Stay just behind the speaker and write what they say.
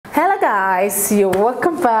Guys, you're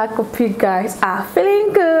welcome back. Hope you guys are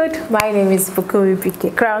feeling good. My name is Bukomi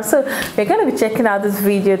BK Crown. So we're going to be checking out this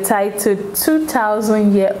video titled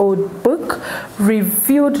 2000-year-old book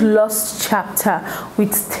revealed lost chapter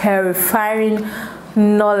with terrifying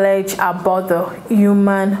knowledge about the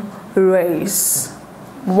human race.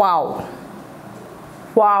 Wow,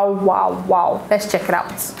 let's check it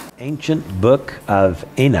out. Ancient Book of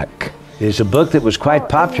Enoch is a book that was quite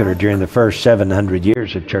popular during the first 700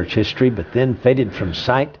 years of church history, but then faded from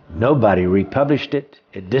sight. Nobody republished it.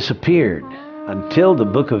 It disappeared until the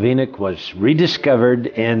Book of Enoch was rediscovered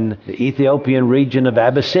in the Ethiopian region of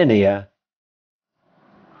Abyssinia.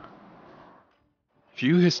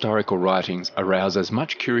 Few historical writings arouse as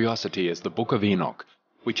much curiosity as the Book of Enoch,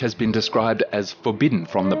 which has been described as forbidden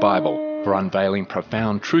from the Bible for unveiling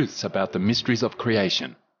profound truths about the mysteries of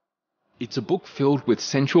creation. It's a book filled with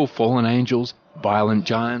sensual fallen angels, violent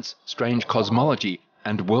giants, strange cosmology,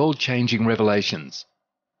 and world-changing revelations.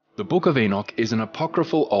 The Book of Enoch is an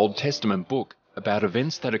apocryphal Old Testament book about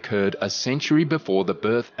events that occurred a century before the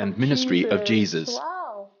birth and ministry of Jesus.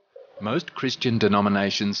 Wow. Most Christian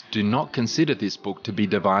denominations do not consider this book to be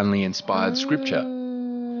divinely inspired scripture.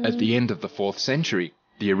 At the end of the 4th century,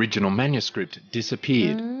 the original manuscript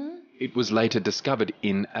disappeared. It was later discovered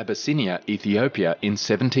in Abyssinia, Ethiopia in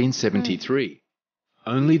 1773.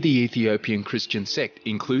 Only the Ethiopian Christian sect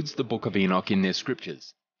includes the Book of Enoch in their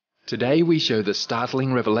scriptures. Today we show the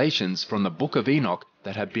startling revelations from the Book of Enoch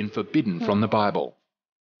that have been forbidden from the Bible.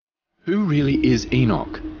 Who really is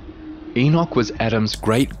Enoch? Enoch was Adam's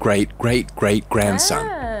great-great-great-great-grandson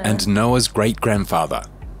and Noah's great-grandfather,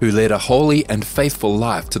 who led a holy and faithful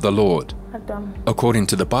life to the Lord. According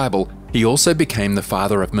to the Bible, he also became the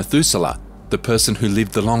father of Methuselah, the person who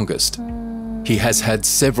lived the longest. He has had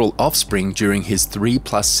several offspring during his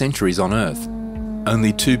 3+ centuries on earth.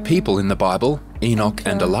 Only 2 people in the Bible, Enoch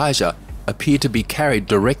and Elijah, appear to be carried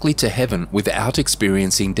directly to heaven without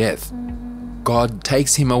experiencing death. God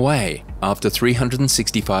takes him away after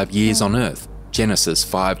 365 years on earth, Genesis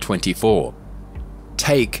 5:24.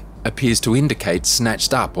 Take appears to indicate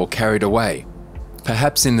snatched up or carried away,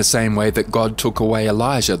 perhaps in the same way that God took away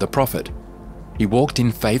Elijah the prophet. He walked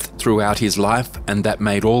in faith throughout his life, and that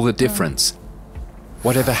made all the difference.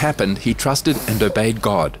 Whatever happened, he trusted and obeyed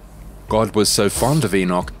God. God was so fond of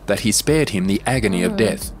Enoch that he spared him the agony of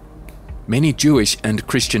death. Many Jewish and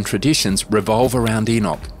Christian traditions revolve around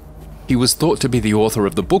Enoch. He was thought to be the author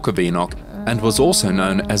of the Book of Enoch and was also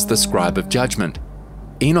known as the Scribe of Judgment.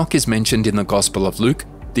 Enoch is mentioned in the Gospel of Luke,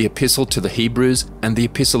 the Epistle to the Hebrews, and the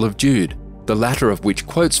Epistle of Jude, the latter of which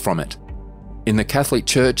quotes from it. In the Catholic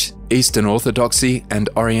Church, Eastern Orthodoxy, and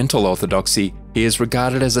Oriental Orthodoxy, he is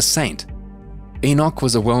regarded as a saint. Enoch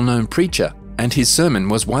was a well-known preacher, and his sermon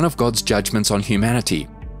was one of God's judgments on humanity.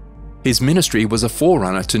 His ministry was a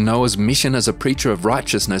forerunner to Noah's mission as a preacher of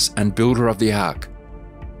righteousness and builder of the ark.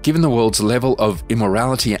 Given the world's level of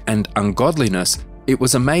immorality and ungodliness, it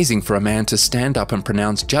was amazing for a man to stand up and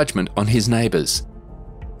pronounce judgment on his neighbors.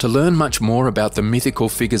 To learn much more about the mythical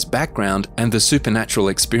figure's background and the supernatural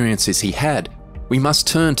experiences he had, we must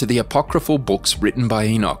turn to the apocryphal books written by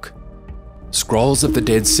Enoch. Scrolls of the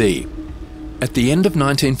Dead Sea. At the end of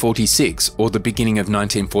 1946 or the beginning of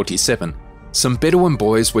 1947, some Bedouin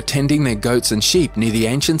boys were tending their goats and sheep near the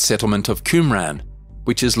ancient settlement of Qumran,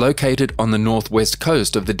 which is located on the northwest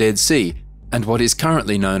coast of the Dead Sea and what is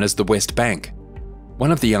currently known as the West Bank.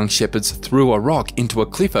 One of the young shepherds threw a rock into a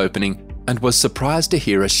cliff opening and was surprised to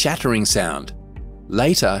hear a shattering sound.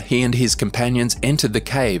 Later, he and his companions entered the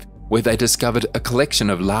cave, where they discovered a collection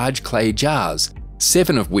of large clay jars,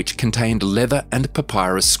 7 of which contained leather and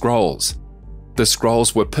papyrus scrolls. The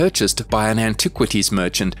scrolls were purchased by an antiquities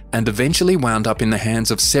merchant and eventually wound up in the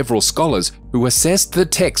hands of several scholars who assessed the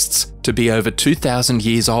texts to be over 2,000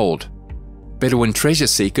 years old. Bedouin treasure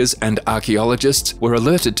seekers and archaeologists were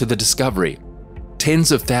alerted to the discovery.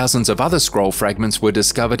 Tens of thousands of other scroll fragments were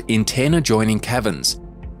discovered in 10 adjoining caverns.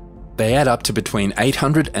 They add up to between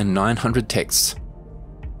 800 and 900 texts.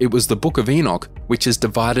 It was the Book of Enoch which is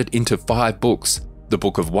divided into 5 books: the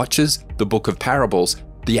Book of Watches, the Book of Parables,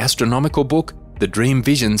 the Astronomical Book, the Dream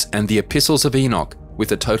Visions, and the Epistles of Enoch,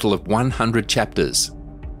 with a total of 100 chapters.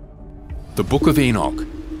 The Book of Enoch.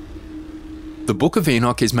 The Book of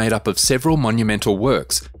Enoch is made up of several monumental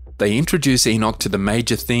works. They introduce Enoch to the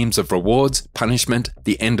major themes of rewards, punishment,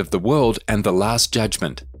 the end of the world, and the Last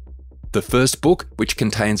Judgment. The first book, which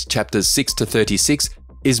contains chapters 6 to 36,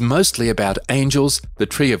 is mostly about angels, the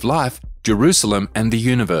Tree of Life, Jerusalem, and the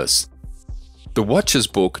universe. The Watchers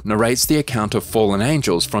book narrates the account of fallen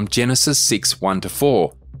angels from Genesis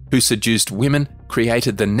 6:1-4, who seduced women,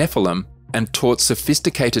 created the Nephilim, and taught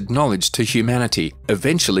sophisticated knowledge to humanity,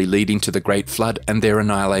 eventually leading to the Great Flood and their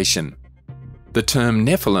annihilation. The term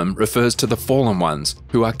Nephilim refers to the fallen ones,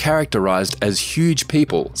 who are characterized as huge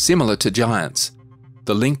people similar to giants.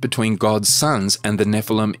 The link between God's sons and the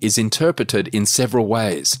Nephilim is interpreted in several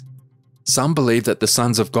ways. Some believe that the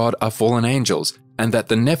sons of God are fallen angels, and that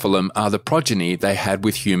the Nephilim are the progeny they had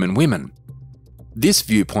with human women. This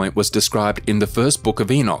viewpoint was described in the first book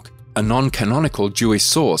of Enoch, a non-canonical Jewish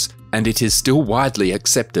source, and it is still widely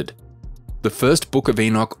accepted. The first book of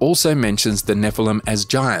Enoch also mentions the Nephilim as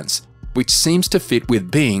giants, which seems to fit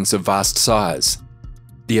with beings of vast size.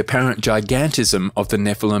 The apparent gigantism of the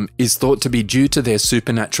Nephilim is thought to be due to their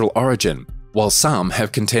supernatural origin, while some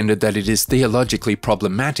have contended that it is theologically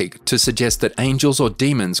problematic to suggest that angels or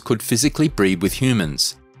demons could physically breed with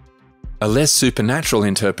humans. A less supernatural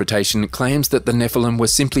interpretation claims that the Nephilim were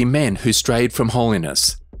simply men who strayed from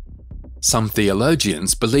holiness. Some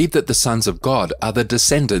theologians believe that the sons of God are the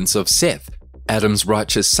descendants of Seth, Adam's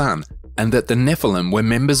righteous son, and that the Nephilim were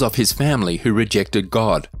members of his family who rejected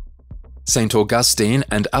God. St. Augustine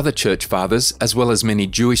and other church fathers, as well as many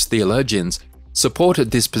Jewish theologians,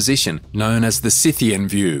 supported this position, known as the Scythian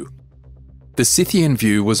view. The Scythian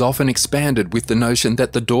view was often expanded with the notion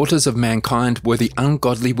that the daughters of mankind were the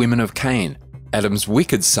ungodly women of Cain, Adam's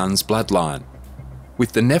wicked son's bloodline.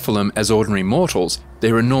 With the Nephilim as ordinary mortals,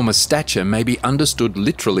 their enormous stature may be understood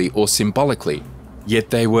literally or symbolically, yet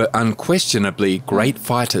they were unquestionably great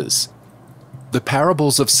fighters. The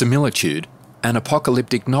Parables of Similitude, an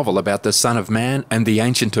apocalyptic novel about the Son of Man and the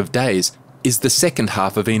Ancient of Days, is the second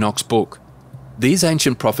half of Enoch's book. These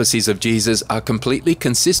ancient prophecies of Jesus are completely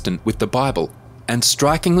consistent with the Bible and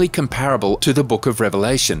strikingly comparable to the book of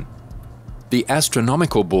Revelation. The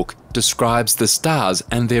astronomical book describes the stars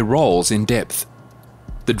and their roles in depth.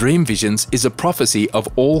 The Dream Visions is a prophecy of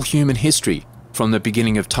all human history, from the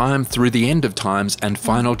beginning of time through the end of times and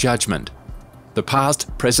final judgment. The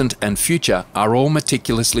past, present, and future are all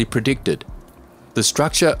meticulously predicted. The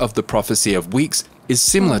structure of the prophecy of weeks is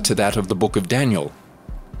similar to that of the book of Daniel.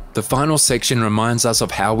 The final section reminds us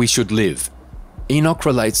of how we should live. Enoch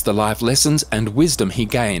relates the life lessons and wisdom he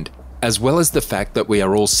gained, as well as the fact that we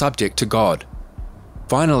are all subject to God.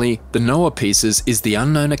 Finally, the Noah pieces is the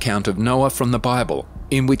unknown account of Noah from the Bible,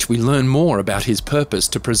 in which we learn more about his purpose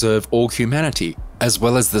to preserve all humanity, as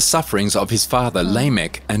well as the sufferings of his father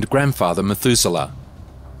Lamech and grandfather Methuselah.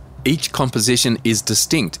 Each composition is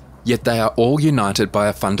distinct, yet they are all united by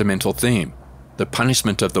a fundamental theme: the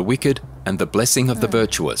punishment of the wicked and the blessing of the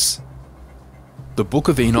virtuous. The Book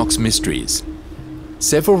of Enoch's Mysteries.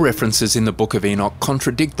 Several references in the Book of Enoch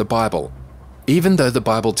contradict the Bible. Even though the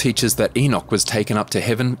Bible teaches that Enoch was taken up to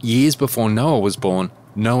heaven years before Noah was born,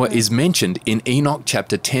 Noah is mentioned in Enoch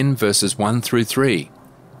chapter 10 verses 1 through 3.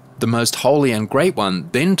 The Most Holy and Great One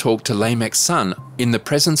then talked to Lamech's son in the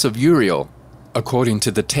presence of Uriel, according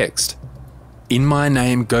to the text. "In my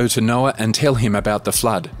name go to Noah and tell him about the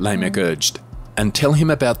flood," Lamech urged, "and tell him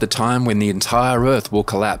about the time when the entire earth will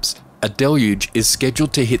collapse. A deluge is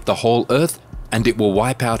scheduled to hit the whole earth, and it will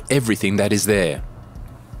wipe out everything that is there."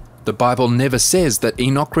 The Bible never says that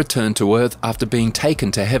Enoch returned to earth after being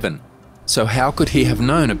taken to heaven. So how could he have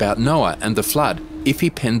known about Noah and the flood if he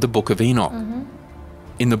penned the Book of Enoch?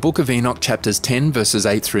 In the Book of Enoch chapters 10 verses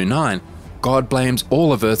 8 through 9, God blames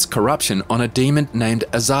all of earth's corruption on a demon named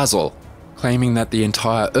Azazel, claiming that the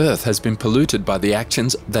entire earth has been polluted by the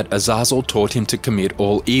actions that Azazel taught him to commit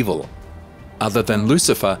all evil. Other than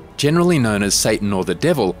Lucifer, generally known as Satan or the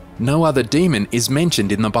devil, no other demon is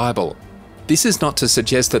mentioned in the Bible. This is not to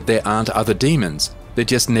suggest that there aren't other demons, they're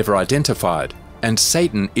just never identified, and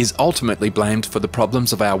Satan is ultimately blamed for the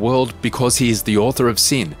problems of our world because he is the author of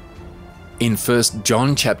sin. In 1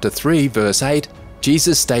 John chapter 3 verse 8,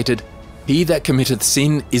 Jesus stated, "He that committeth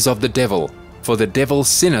sin is of the devil, for the devil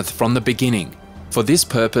sinneth from the beginning. For this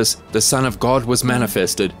purpose the Son of God was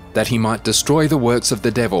manifested, that he might destroy the works of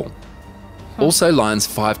the devil." Also, lines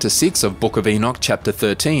 5 to 6 of Book of Enoch chapter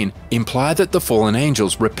 13 imply that the fallen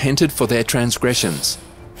angels repented for their transgressions.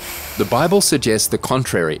 The Bible suggests the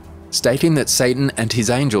contrary, stating that Satan and his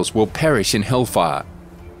angels will perish in hellfire.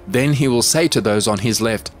 Then he will say to those on his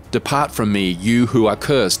left, "Depart from me, you who are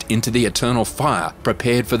cursed, into the eternal fire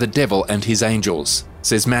prepared for the devil and his angels,"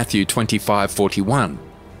 says Matthew 25:41.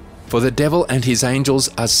 For the devil and his angels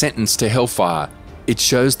are sentenced to hellfire. It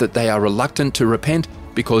shows that they are reluctant to repent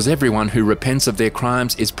because everyone who repents of their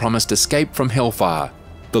crimes is promised escape from hellfire.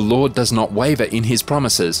 The Lord does not waver in his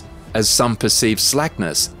promises, as some perceive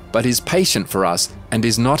slackness, but is patient for us and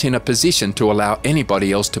is not in a position to allow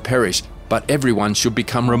anybody else to perish, but everyone should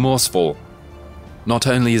become remorseful. Not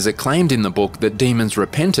only is it claimed in the book that demons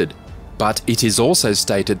repented, But it is also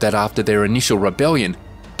stated that after their initial rebellion,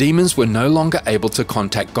 demons were no longer able to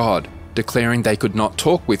contact God, declaring they could not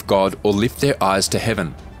talk with God or lift their eyes to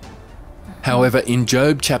heaven. However, in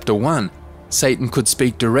Job chapter 1, Satan could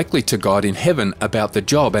speak directly to God in heaven about the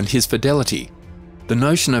job and his fidelity. The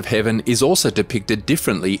notion of heaven is also depicted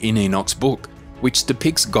differently in Enoch's book, which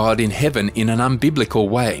depicts God in heaven in an unbiblical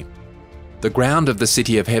way. The ground of the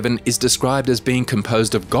city of heaven is described as being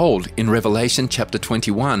composed of gold in Revelation chapter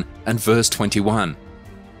 21 and verse 21.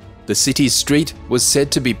 The city's street was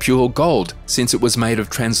said to be pure gold since it was made of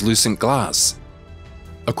translucent glass.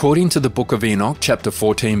 According to the book of Enoch chapter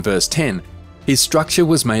 14 verse 10, his structure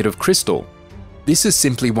was made of crystal. This is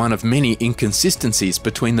simply one of many inconsistencies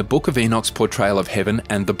between the book of Enoch's portrayal of heaven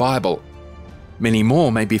and the Bible. Many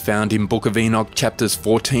more may be found in book of Enoch chapters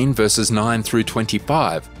 14 verses 9 through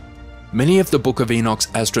 25. Many of the book of Enoch's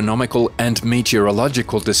astronomical and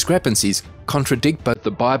meteorological discrepancies contradict both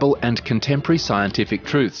the Bible and contemporary scientific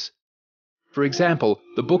truths. For example,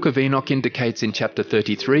 the book of Enoch indicates in chapter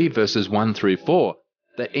 33 verses 1 through 4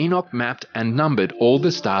 that Enoch mapped and numbered all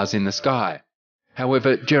the stars in the sky.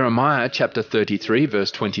 However, Jeremiah chapter 33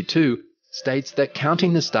 verse 22 states that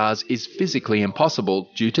counting the stars is physically impossible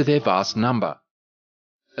due to their vast number.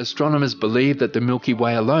 Astronomers believe that the Milky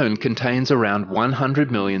Way alone contains around 100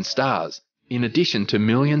 million stars, in addition to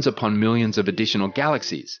millions upon millions of additional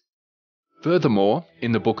galaxies. Furthermore,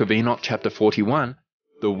 in the book of Enoch chapter 41,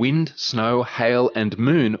 the wind, snow, hail and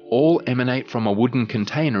moon all emanate from a wooden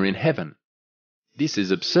container in heaven. This is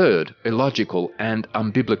absurd, illogical and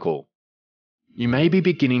unbiblical. You may be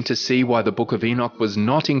beginning to see why the book of Enoch was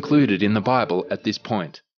not included in the Bible at this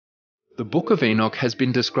point. The book of Enoch has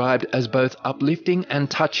been described as both uplifting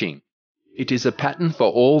and touching. It is a pattern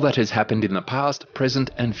for all that has happened in the past,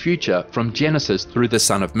 present and future from Genesis through the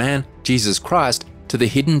Son of Man, Jesus Christ, to the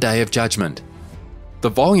hidden day of judgment. The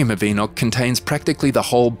volume of Enoch contains practically the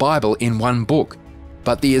whole Bible in one book,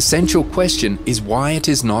 but the essential question is why it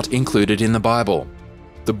is not included in the Bible.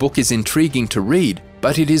 The book is intriguing to read,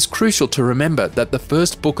 but it is crucial to remember that the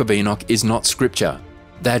first book of Enoch is not scripture.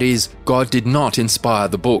 That is, God did not inspire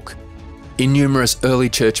the book. In numerous early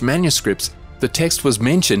church manuscripts, the text was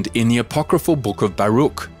mentioned in the apocryphal book of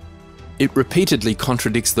Baruch. It repeatedly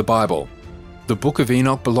contradicts the Bible. The book of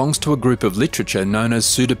Enoch belongs to a group of literature known as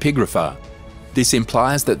pseudepigrapha. This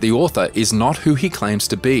implies that the author is not who he claims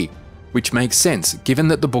to be, which makes sense given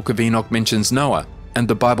that the book of Enoch mentions Noah, and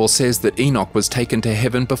the Bible says that Enoch was taken to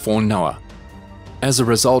heaven before Noah. As a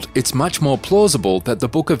result, it's much more plausible that the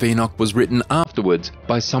book of Enoch was written afterwards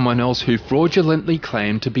by someone else who fraudulently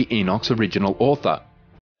claimed to be Enoch's original author.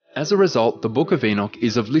 As a result, the book of Enoch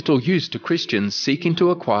is of little use to Christians seeking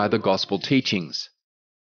to acquire the gospel teachings.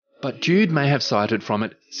 But Jude may have cited from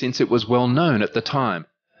it since it was well known at the time,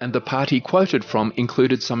 and the part he quoted from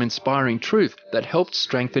included some inspiring truth that helped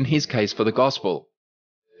strengthen his case for the gospel.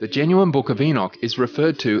 The genuine book of Enoch is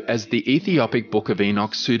referred to as the Ethiopic book of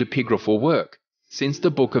Enoch pseudepigraphal work, since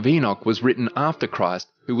the book of Enoch was written after Christ,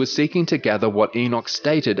 who was seeking to gather what Enoch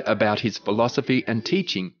stated about his philosophy and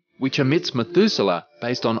teaching, which omits Methuselah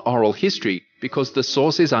based on oral history because the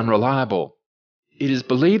source is unreliable. It is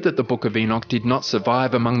believed that the book of Enoch did not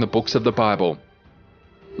survive among the books of the Bible.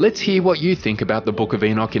 Let's hear what you think about the book of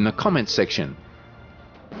Enoch in the comments section.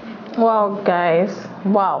 Wow, guys,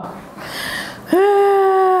 wow.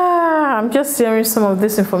 I'm just hearing some of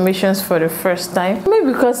this information for the first time.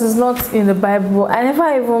 Maybe because it's not in the Bible. I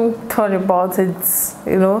never even thought about it,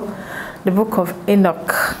 you know, the book of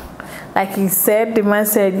Enoch. Like he said, the man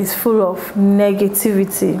said it's full of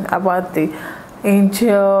negativity about the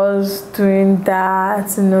angels doing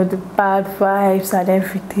that, you know, the bad vibes and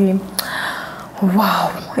everything.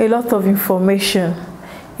 Wow, a lot of information.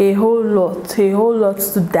 A whole lot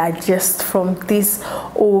to digest from this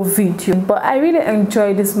whole video. But I really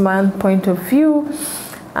enjoy this man's point of view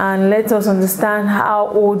and let us understand how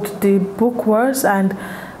old the book was, and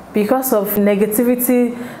because of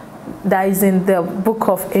negativity that is in the book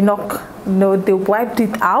of Enoch, you know, they wiped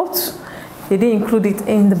it out. They didn't include it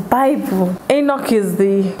in the Bible. Enoch is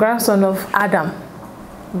the grandson of Adam.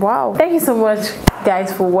 Wow. Thank you so much,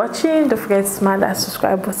 guys, for watching. Don't forget to smash that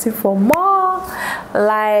subscribe button for more.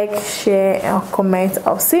 Like, share and comment.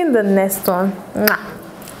 I'll see you in the next one.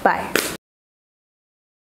 Bye.